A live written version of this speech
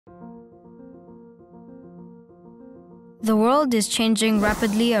The world is changing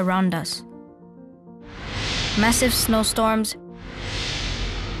rapidly around us. Massive snowstorms,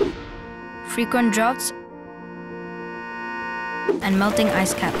 frequent droughts, and melting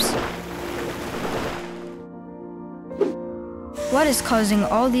ice caps. What is causing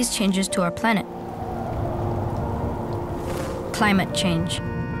all these changes to our planet? Climate change.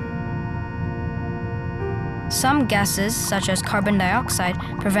 Some gases, such as carbon dioxide,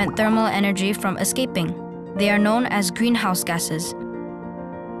 prevent thermal energy from escaping. They are known as greenhouse gases.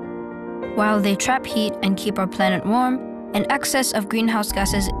 While they trap heat and keep our planet warm, an excess of greenhouse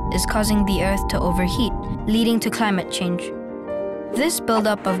gases is causing the Earth to overheat, leading to climate change. This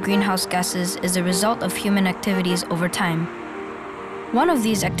buildup of greenhouse gases is a result of human activities over time. One of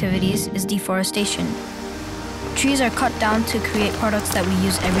these activities is deforestation. Trees are cut down to create products that we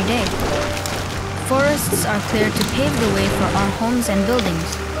use every day. Forests are cleared to pave the way for our homes and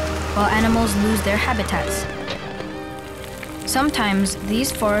buildings, while animals lose their habitats. Sometimes,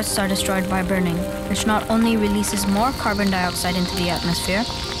 these forests are destroyed by burning, which not only releases more carbon dioxide into the atmosphere,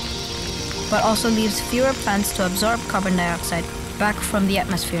 but also leaves fewer plants to absorb carbon dioxide back from the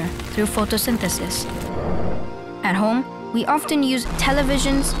atmosphere through photosynthesis. At home, we often use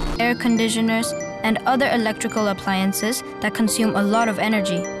televisions, air conditioners, and other electrical appliances that consume a lot of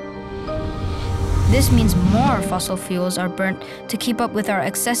energy. This means more fossil fuels are burnt to keep up with our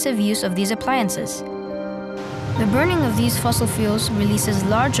excessive use of these appliances. The burning of these fossil fuels releases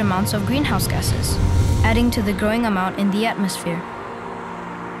large amounts of greenhouse gases, adding to the growing amount in the atmosphere.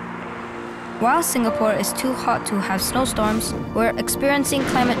 While Singapore is too hot to have snowstorms, we're experiencing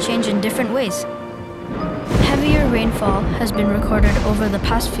climate change in different ways. Heavier rainfall has been recorded over the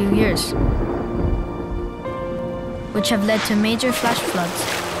past few years, which have led to major flash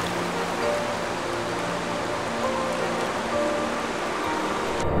floods.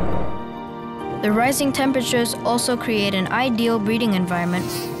 The rising temperatures also create an ideal breeding environment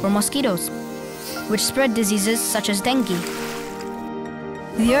for mosquitoes, which spread diseases such as dengue.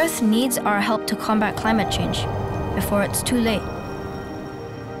 The Earth needs our help to combat climate change before it's too late.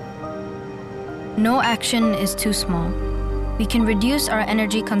 No action is too small. We can reduce our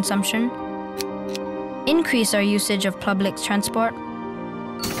energy consumption, increase our usage of public transport,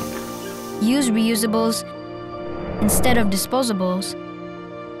 use reusables instead of disposables,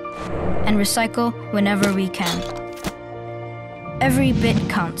 and recycle whenever we can. Every bit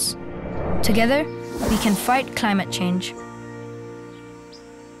counts. Together, we can fight climate change.